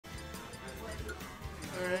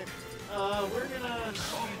right. We're gonna.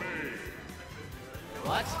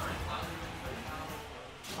 What?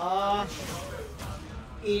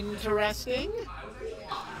 Interesting.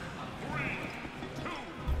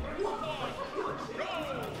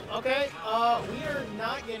 Okay. We are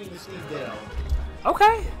not getting the Steve Ditto.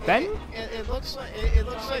 Okay, Ben. It looks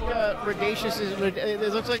like Redacious is.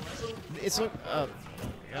 It looks like it's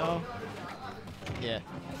no. Yeah.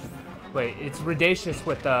 Wait, it's Redacious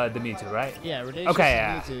with the Mewtwo, right? Yeah, Redacious okay,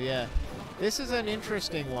 yeah. Mewtwo, yeah. This is an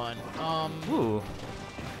interesting one. Ooh.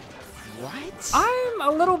 What? I'm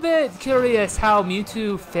a little bit curious how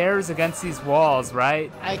Mewtwo fares against these walls,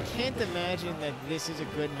 right? I can't imagine that this is a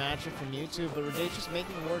good matchup for Mewtwo, but Redacious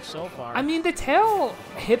making it work so far. I mean, the tail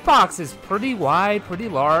hitbox is pretty wide, pretty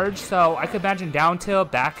large, so I could imagine down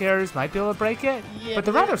tilt, back airs might be able to break it, yeah, but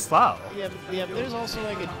they're rather slow. Yeah, but there's also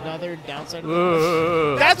like another downside.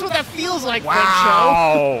 Ooh. That's what that feels like,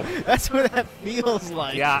 wow. Vencho. That's what that feels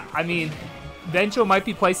like. Yeah, I mean, Vencho might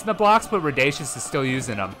be placing the blocks, but Redacious is still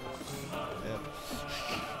using them.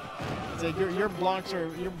 Like your blocks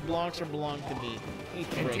belong to me.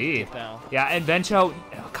 Indeed. Yeah, and Vencho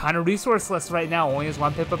kind of resourceless right now. Only has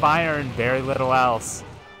 1 pip of iron, very little else.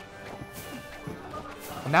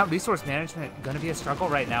 And that resource management going to be a struggle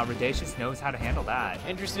right now. Redacious knows how to handle that.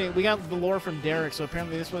 Interesting. We got the lore from Derek, so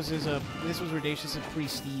apparently this was Redacious'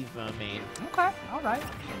 pre-Steve main. Okay, all right.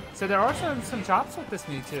 So there are some chops with this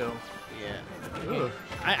Mewtwo. Yeah. Ooh.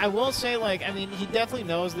 I will say, like, I mean, he definitely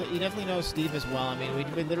knows Steve as well. I mean,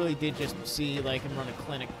 we literally did just see like him run a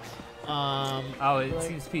clinic. Oh, it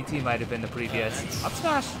seems PT might have been the previous. Up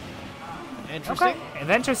smash. Interesting. Okay. And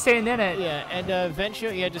Vencho's staying in it. Yeah, and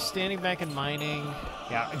Vencho, yeah, just standing back and mining.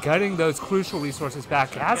 Yeah, getting those crucial resources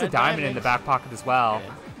back. It has a diamond in the back pocket as well.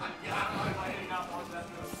 Yeah.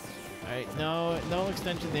 All right, no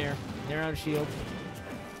extension there. They're out of shield.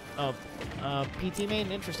 Oh, PT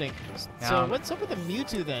main, interesting. Yeah. So what's up with the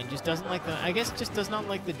Mewtwo then? Just doesn't like the. I guess just does not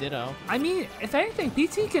like the Ditto. I mean, if anything,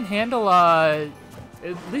 PT can handle. At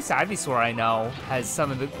least Ivysaur, I know, has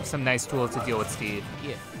some nice tools to deal with Steve.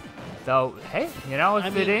 Yeah. Though, hey, you know,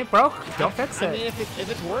 if it ain't broke, don't fix it. I mean, if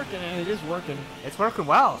it's working, and it is working. It's working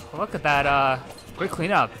well. Look at that. Great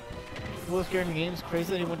cleanup. Coolest character in the game. It's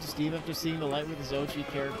crazy that he went to Steve after seeing the light with his OG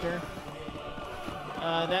character.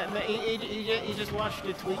 He just watched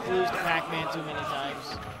the tweet lose to Pac-Man too many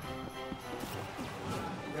times.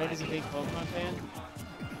 Red is a big Pokemon fan.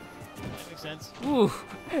 That makes sense. Ooh,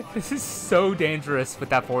 this is so dangerous with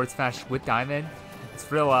that forward smash with Diamond.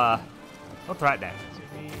 It's real threatening.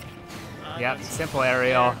 Yep, simple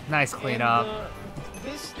aerial, nice cleanup.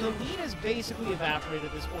 The lead has basically evaporated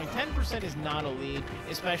at this point. 10% is not a lead,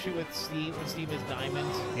 especially with Steve when Steve has Diamond.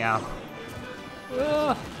 Yeah.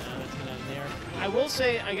 I will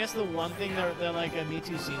say, I guess the one thing that like a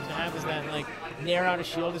Mewtwo seems to have is that like Nair out of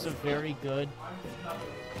shield is a very good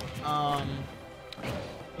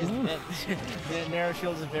Nair out of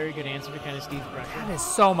shield is a very good answer to kind of Steve's pressure. That is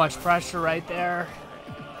so much pressure right there.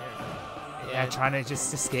 Yeah, trying to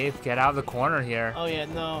just escape, get out of the corner here. Oh yeah,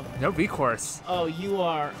 no. No recourse. Oh, you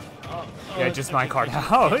are. Yeah, just my card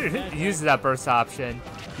out. Uses that burst option.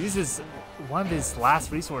 Uses one of his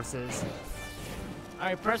last resources. All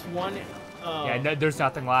right, press 1. Yeah, no, there's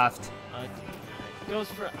nothing left. Goes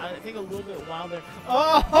for, I think, a little bit wild there.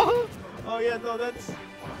 Oh! Oh, yeah, no, that's...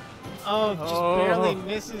 Oh, just barely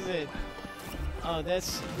misses it. Oh,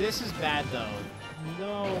 this is bad, though.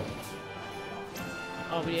 No.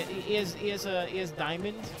 Oh, but yeah, he has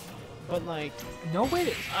Diamond, but, like... No way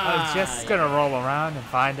to... just gonna roll around and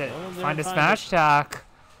find it. Find a smash attack.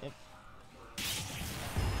 Yep.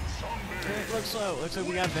 It looks like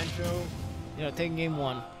we got Vencho, taking game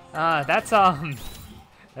 1. That's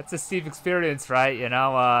a Steve experience, right? You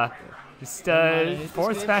know, just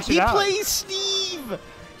forward smash it out. He plays Steve!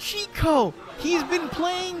 Chico! He's been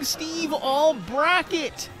playing Steve all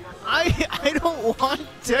bracket! I don't want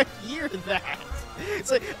to hear that!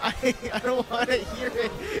 It's like, I don't want to hear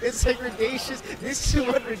it. It's like Redacious. This is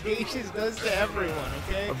what Redacious does to everyone,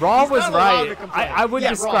 okay? Raw was right. I would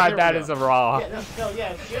describe that as a Raw.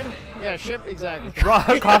 Yeah, Ship, exactly. Raw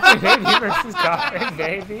Coughing Baby versus Coughing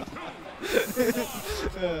Baby.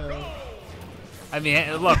 I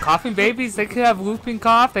mean, look, coughing babies, they could have whooping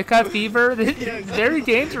cough, they could have fever. They're very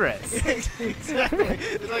dangerous. Exactly.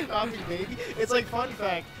 It's like coughing baby. It's like, fun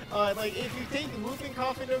fact, like if you take whooping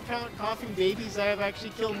cough into account, coughing babies have actually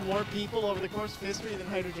killed more people over the course of history than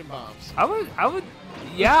hydrogen bombs. I would,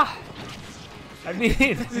 yeah. I mean,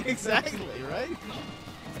 exactly, right?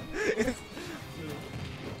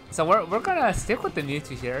 So we're gonna stick with the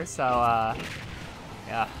Mewtwo here. So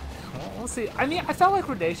yeah, we'll see. I mean, I felt like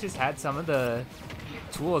Redacious had some of the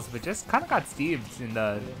tools, but just kind of got Steve's in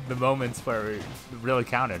the moments where it really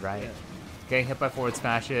counted, right? Getting hit by forward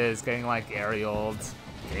smashes, getting like aerialed,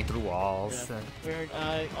 getting through walls. Yeah. Weird.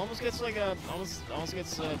 Almost gets like a almost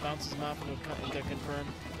gets bounces him off into confirm.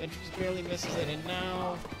 Vencho just barely misses it, and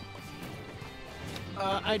now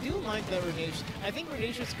I do like that Redacious. I think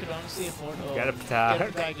Redacious could honestly afford. Oh, get a attack. Get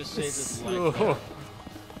a attack just saves his life. Yeah.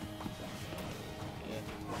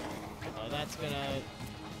 Oh, that's gonna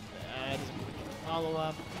follow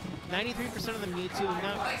up. 93% of the Mewtwo.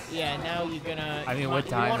 Now you're gonna. I mean, you what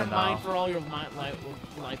time want to mine for all your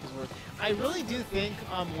life is worth. I really do think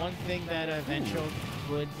one thing that Vencho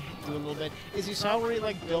would do a little bit is you saw where he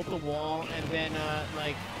like built the wall and then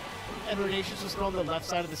and Redacious was on the left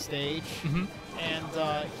side of the stage, and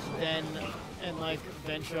like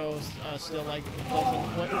Vencho still like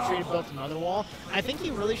built another wall. I think he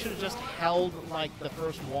really should have just held like the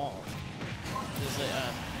first wall.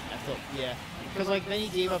 I thought, yeah. Because like then he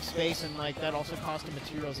gave up space and like that also cost him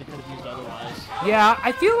materials he could have used otherwise. Yeah,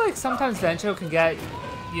 I feel like sometimes Vencho can get,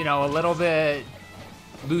 you know, a little bit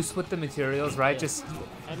loose with the materials, right? Just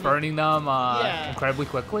burning them incredibly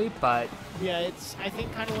quickly, but yeah, it's I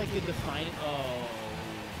think kind of like the defining. Oh,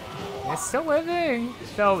 wow. It's still living.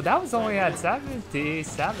 So that was only at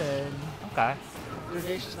 77. Okay.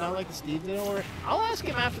 Redacious not like the Steve did, or I'll ask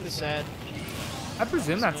him after the set. I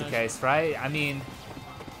presume that's the case, right? I mean.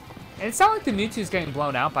 And it's not like the Mewtwo's getting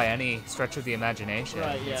blown out by any stretch of the imagination.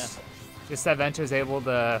 Right, yeah. It's just that Vencho's able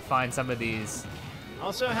to find some of these.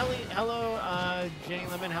 Also, hello, Jenny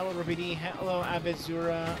Lemon, hello, Rabidi, hello,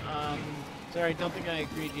 Abizura. Sorry, I don't think I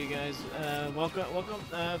agreed, you guys. Welcome,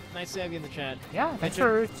 nice to have you in the chat. Yeah, thanks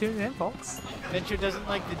for tuning in, folks. Vencho doesn't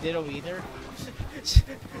like the Ditto either.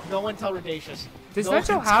 No one tell Redacious. Does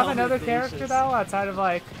Vencho have another character, though, outside of,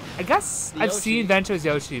 like... I guess I've seen Vencho's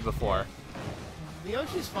Yoshi before. The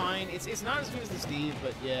Yoshi's fine. It's not as good as the Steve,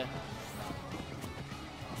 but yeah.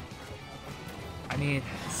 I mean,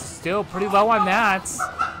 still pretty low on mats.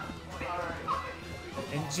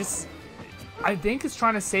 And just, I think it's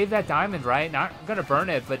trying to save that diamond, right? Not gonna burn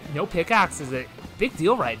it, but no pickaxe is a big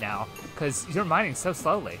deal right now because you're mining so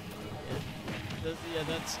slowly. Yeah,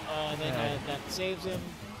 that saves him.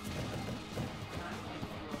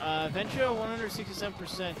 Vencho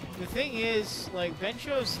 167%. The thing is, like,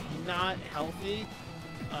 Vencho's not healthy.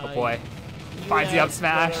 Oh boy. Finds the up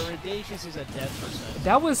smash. Redacious is a dead percent.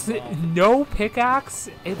 That was no pickaxe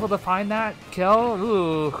able to find that kill.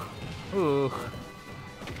 Ooh.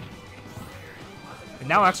 And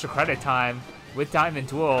now extra credit time with Diamond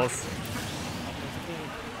Duels.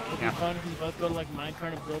 It'd be fun if you both go to like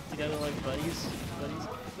Minecraft and build together like buddies.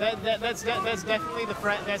 That's definitely the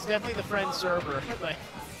friend. That's definitely the friend server. Like.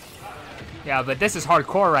 Yeah, but this is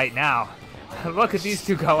hardcore right now. Look at these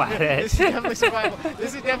two go at it. This is definitely survival.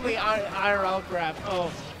 This is definitely IRL crap.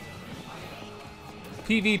 Oh.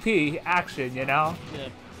 PvP action, you know? Yeah,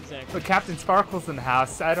 exactly. But Captain Sparkle's in the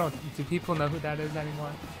house. Do people know who that is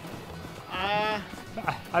anymore? I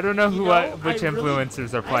don't know which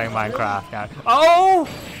influencers are playing Minecraft now. Oh!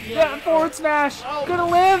 Yeah, that forward smash! Oh, gonna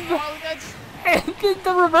live! Oh, that's... And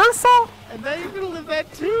the reversal! And now you're gonna live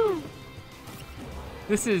that too!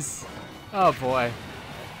 This is... Oh boy.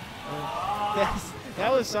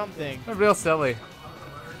 That was something. Real silly.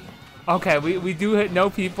 Okay, we do know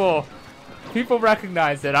people. People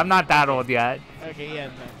recognize it. I'm not that old yet. Okay, yeah.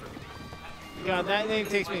 No. God, that name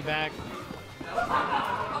takes me back.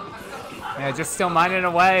 Yeah, just still mining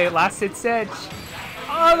away. Last hit Stitch.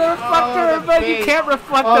 Oh, the reflector, the but bait. you can't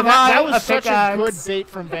reflect the that was such pickaxe. a good bait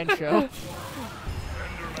from Vencho.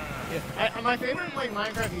 Yeah. My favorite like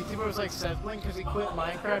Minecraft YouTuber was like Settling because he quit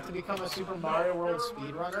Minecraft to become a Super Mario World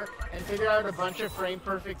speedrunner and figure out a bunch of frame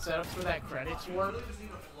perfect setups for that credits work.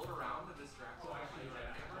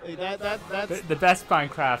 That's the best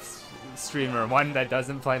Minecraft streamer, one that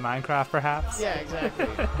doesn't play Minecraft, perhaps. Yeah, exactly.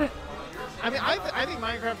 I mean, I think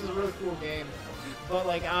Minecraft is a really cool game, but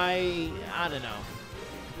like I don't know.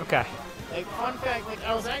 Okay. Like fun fact, like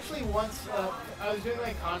I was actually once I was doing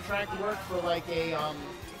like contract work for like a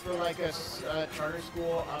charter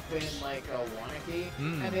school up in like Wanakee,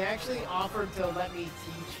 and they actually offered to let me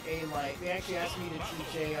teach they actually asked me to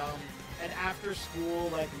teach an after school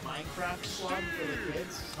like Minecraft club for the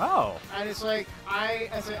kids. Oh. And it's like I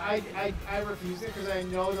refused it because I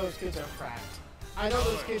know those kids are cracked. I know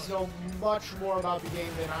those kids know much more about the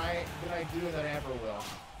game than I do and than I ever will.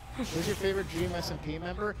 Who's your favorite Dream SMP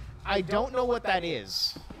member? I don't know what that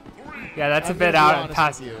is. Yeah, that's a bit out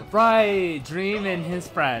past you. Right, Dream and his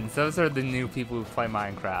friends. Those are the new people who play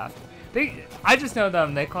Minecraft. I just know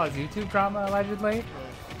them. They cause YouTube drama, allegedly.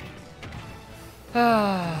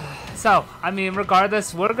 So, I mean,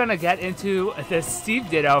 regardless, we're gonna get into the Steve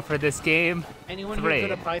Ditto for this game. Anyone 3. who's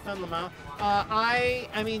good at Python, Lamau?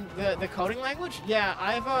 I mean, the coding language? Yeah,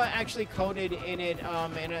 I've actually coded in it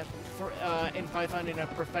in Python in a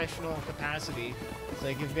professional capacity. So,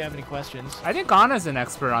 like, if you have any questions. I think Anna's an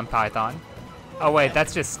expert on Python. Oh wait,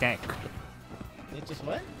 that's just Stank. It just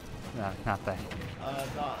what? No, not that.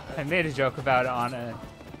 No, I made a joke about Anna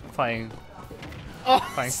playing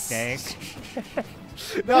Stank.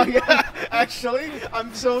 No, yeah, actually,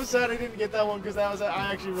 I'm so sad I didn't get that one because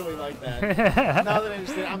I actually really like that. Now that I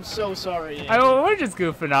understand, I'm so sorry. We're just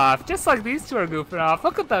goofing off, just like these two are goofing off.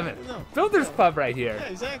 Look at them, No, Builders Club right here. Yeah,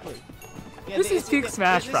 exactly. Yeah, This is peak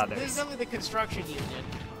Smash Brothers. This is only the construction union.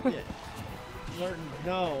 Yeah.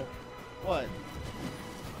 No. What?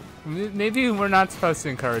 Maybe we're not supposed to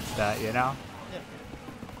encourage that, you know?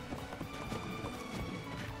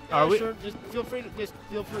 Are we? Sure. Just feel free to.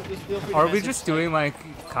 Are we just doing like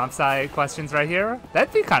comp sci questions right here?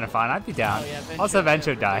 That'd be kind of fun. I'd be down. Oh, yeah, Vencho, also,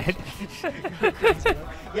 Vencho died.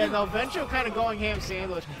 Yeah, no, Vencho kind of going ham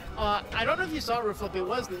sandwich. I don't know if you saw Roof Flip. It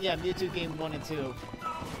was Mewtwo game 1 and 2.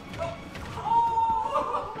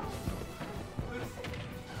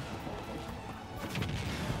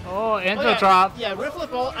 Oh, Angel yeah. drop. Yeah,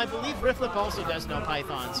 Rifflip. I believe Rifflip also does know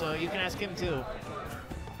Python, so you can ask him too.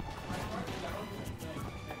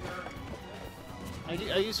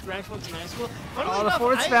 I used Scratch once in high school. Funnily enough,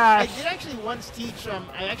 I did actually once teach.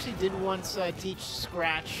 I actually did once teach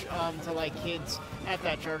Scratch to like kids at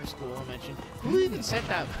that charter school I mentioned. Who even said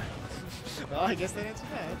that? Well, I guess that answers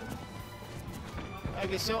that.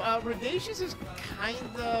 Okay, so Redacious is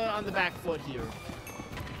kinda on the back foot here.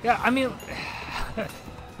 Yeah, I mean,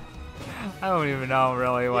 I don't even know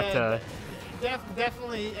really what to.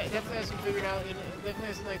 Definitely hasn't figured out. Definitely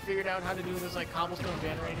hasn't like figured out how to do those like cobblestone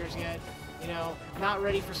generators yet. You know, not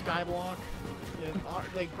ready for Skyblock.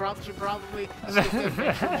 Like should probably stick to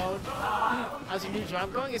adventure mode as a new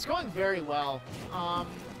job going. It's going very well.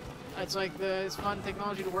 It's like it's fun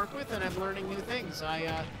technology to work with, and I'm learning new things.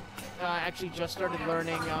 I actually just started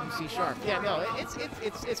learning C#. Yeah, no,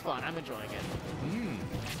 it's fun. I'm enjoying it. Mm.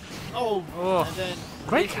 Oh, and then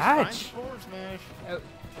great catch.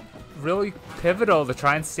 Really pivotal to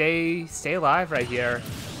try and stay alive right here.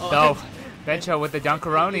 No, Vencho with the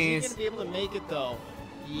Dunkaronis. Is he gonna be able to make it though?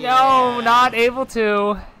 Yeah. No, not able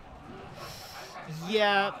to.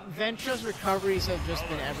 Yeah, Vencho's recoveries have just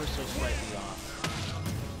been ever so slightly off.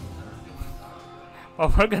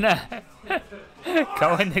 Well, we're gonna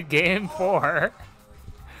go into game 4.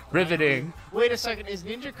 Riveting. Wait a second, is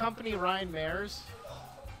Ninja Company Ryan Mayers?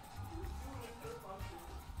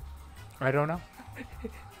 I don't know.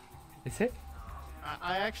 Is it?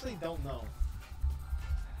 I actually don't know.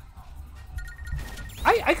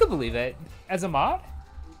 I could believe it. As a mod?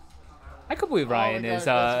 I could believe Ryan is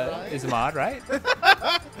a mod, right?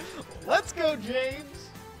 Let's go, James.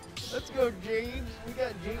 Let's go, James. We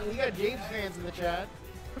got James fans in the chat.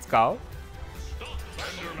 Let's go.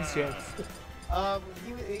 Who's James?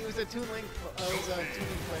 He was a Towne Link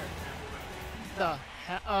player.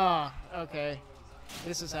 Okay.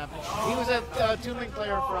 This is happening. He was a Towne Link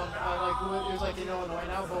player from he was like in Illinois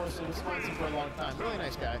now, but was in Wisconsin for a long time. Really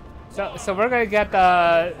nice guy. So we're gonna get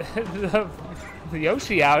the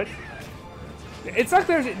Yoshi out. It's like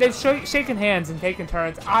they've shaken hands and taken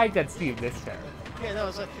turns. I get Steve this turn. Yeah, no,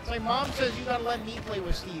 it's like Mom says you gotta let me play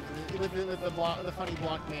with Steve with the funny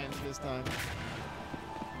block man this time.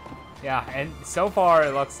 Yeah, and so far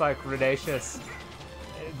it looks like Redacious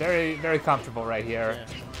very, very comfortable right here. Yeah.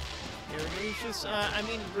 Redacious, I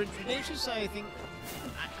mean, Redacious, I think,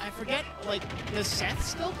 I forget, like, does Seth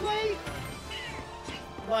still play?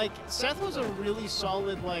 Like, Seth was a really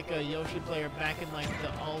solid, like, a Yoshi player back in, like,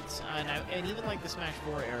 the alt, and even, like, the Smash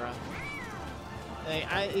 4 era.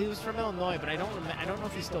 Like, he was from Illinois, but I don't know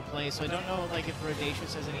if he still plays, so I don't know, like, if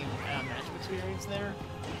Redacious has any matchup experience there.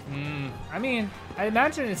 I mean, I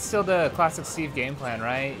imagine it's still the classic Steve game plan,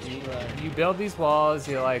 right? You build these walls,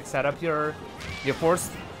 you, like, set up you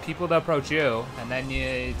force people to approach you, and then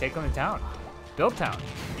you take them to town. Build town.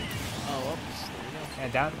 Oh, oops. There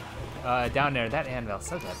you go. And down there, that anvil's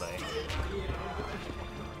so deadly.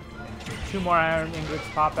 And 2 more iron ingots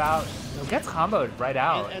pop out. It gets comboed right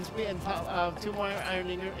out. And 2 more iron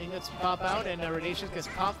ingots pop out, and Redacious gets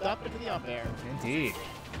popped up into the up air. Indeed.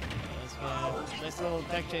 Nice little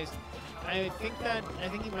tech chase. I think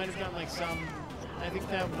he might have gotten like I think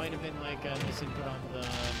that might have been like a misinput on the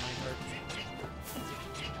minecart.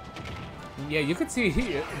 Yeah, you could see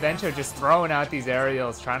Vencho just throwing out these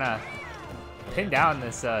aerials, trying to pin down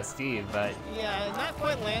this Steve, but... Yeah, not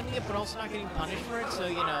quite landing it, but also not getting punished for it, so,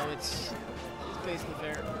 you know, it's basically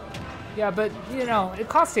fair. Yeah, but you know, it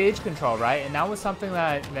cost stage control, right? And that was something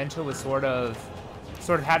that Vencho was sort of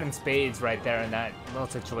had in spades right there in that little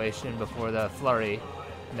situation before the flurry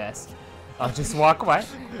missed. I'll just walk away.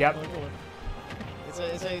 Yep. You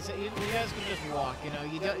guys can just walk. You know,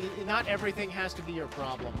 not everything has to be your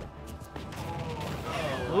problem.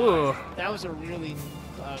 Ooh. That was a really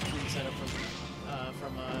clean setup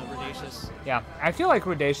from Redacious. Yeah, I feel like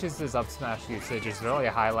Redacious's up smash usage is really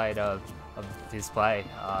a highlight of his play.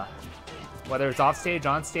 Whether it's off stage,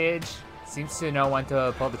 on stage, seems to know when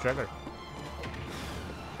to pull the trigger.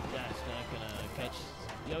 Dash not gonna catch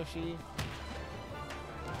Yoshi.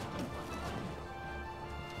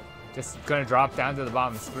 Just gonna drop down to the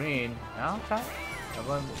bottom of the screen. Oh, okay.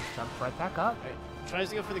 Everyone jump right back up. Right. Tries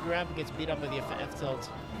to go for the grab and gets beat up by the F tilt.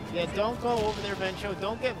 Yeah, don't go over there, Vencho.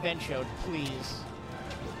 Don't get Vencho'd, please.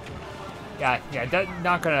 Yeah,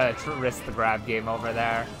 not gonna risk the grab game over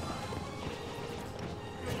there.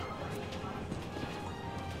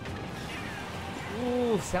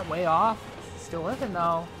 Ooh, sent way off. Still living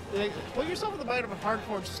though. Put yourself in the mind of a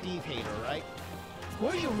hardcore Steve hater, right? Who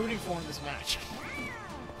are you rooting for in this match?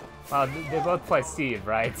 Well, they both play Steve,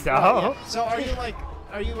 right? So. Yeah. So are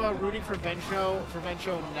you rooting for Vencho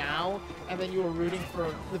now, and then you were rooting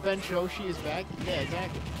for the Venchoshi is back? Yeah,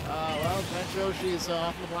 exactly. Well, Venchoshi is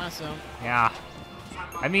off the blast zone. Yeah.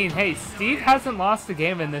 I mean, hey, Steve hasn't lost a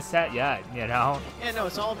game in this set yet, you know? Yeah, no,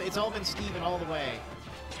 it's all been Steven all the way.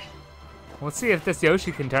 We'll see if this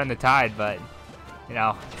Yoshi can turn the tide, but, you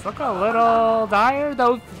know, it's looking a little dire,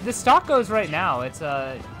 though the stock goes right now. It's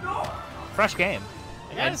a fresh game.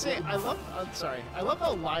 I gotta say, I love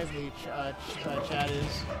how lively chat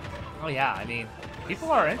is. Oh yeah, I mean,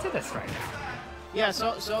 people are into this right now. Yeah,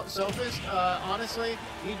 Sophist, honestly,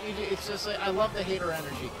 it's just like, I love the hater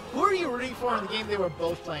energy. Who are you rooting for in the game they were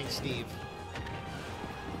both playing, Steve?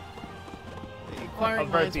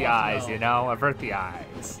 Avert the eyes, you know? Avert the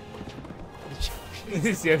eyes.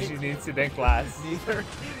 This Yoshi needs to think less. Neither.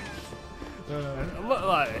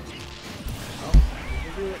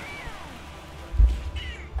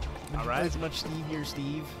 Alright. As much Steve here,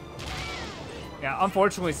 Steve. Yeah,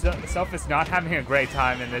 unfortunately, Self is not having a great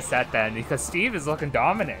time in this set then, because Steve is looking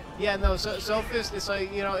dominant. Yeah, no, Sophist, it's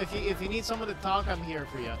like, you know, if you need someone to talk, I'm here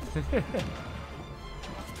for you.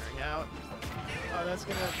 Out. Oh, that's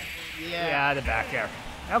gonna... Yeah. Yeah, the back air.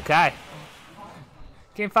 Okay.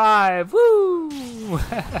 Game 5. Woo!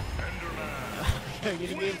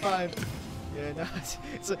 Getting game 5. Yeah, no, it's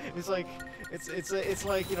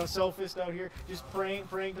like, you know, Sophist out here just praying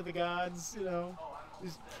to the gods, you know,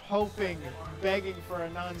 just hoping, begging for a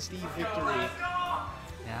non-Steve victory.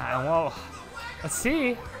 Yeah, well, let's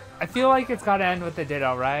see. I feel like it's got to end with the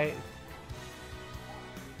Ditto, right?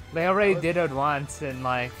 They already dittoed once, and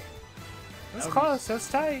like, it's close, so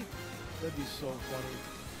it's tight. That'd be so funny.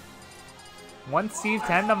 One Steve,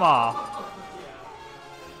 10 them all.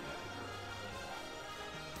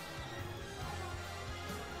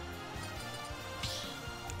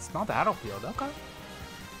 Small battlefield, okay.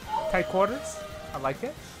 Tight quarters, I like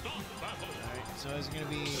it. Alright, so it's gonna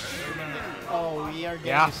be... Oh, we are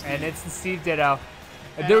getting and it's the Steve Ditto.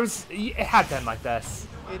 It had to end like this.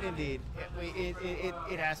 It indeed.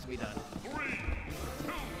 It has to be done.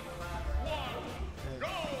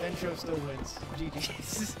 Vencho still wins.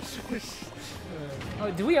 GG's.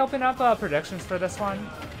 Oh, do we open up predictions for this one?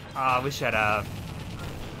 We should have.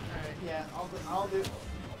 Alright, yeah, I'll do.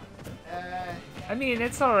 I mean,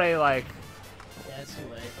 it's already like... Yeah, it's too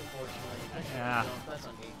late, unfortunately. Yeah. No, that's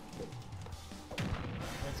on me.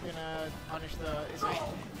 That's gonna punish the...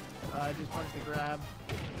 just punish the grab.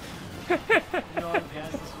 You know, yeah,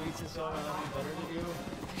 it's the sweets and so on, that'd be better to do.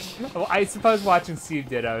 Well, I suppose watching Steve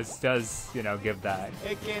Dittos does, you know, give that.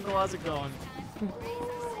 Hey, Candle, how's it going?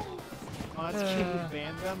 Oh, that's cheap to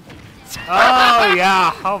ban them. Oh,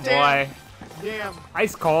 yeah. Oh, boy. Damn.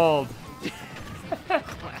 Ice cold.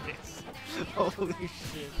 Holy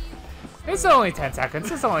shit. It's only 10 seconds.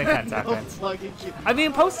 It's only 10 seconds. I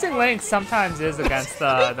mean, posting links sometimes is against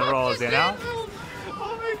the rules, you know?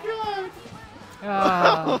 Oh my god.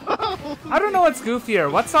 I don't know what's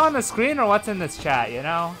goofier. What's on the screen or what's in this chat, you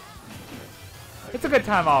know? It's a good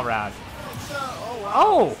time all around.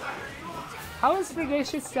 Oh! How is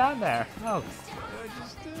Redacious down there? Oh.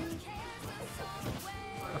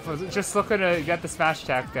 I was just looking to get the smash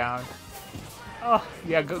attack down. Oh,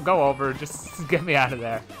 yeah, go over. Just get me out of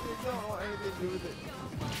there.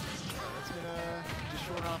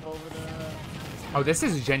 Oh, this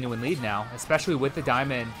is a genuine lead now, especially with the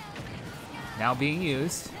diamond now being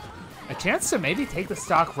used. A chance to maybe take the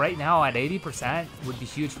stock right now at 80% would be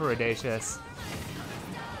huge for Redacious.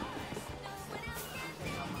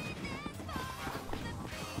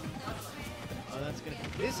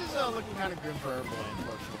 looking kind of grim for Herboy,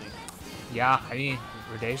 unfortunately. Yeah, I mean,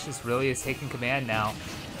 Redacious really is taking command now.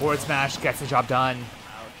 Forward smash gets the job done.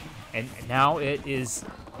 And now it's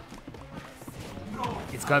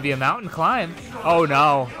going to be a mountain climb. Oh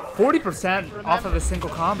no, 40% off of a single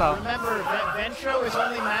combo. Remember, Vencho is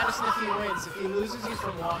only Madison if he wins. If he loses, he's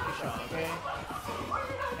from Waukesha, okay?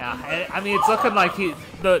 Yeah, I mean, it's looking like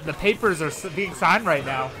the papers are being signed right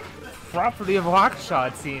now. Property of Waukesha,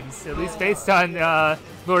 it seems, at least based on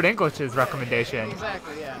Lord English's recommendation.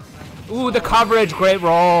 Exactly, yeah. Ooh, the coverage, great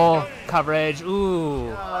roll. Coverage, ooh.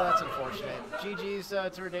 Oh, that's unfortunate. GG's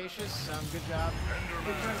to Redacious. Good job.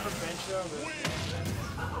 Good turn from Vencho.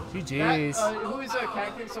 GG's. Who is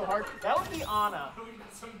cacting so hard? That would be Anna.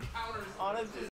 Anna's just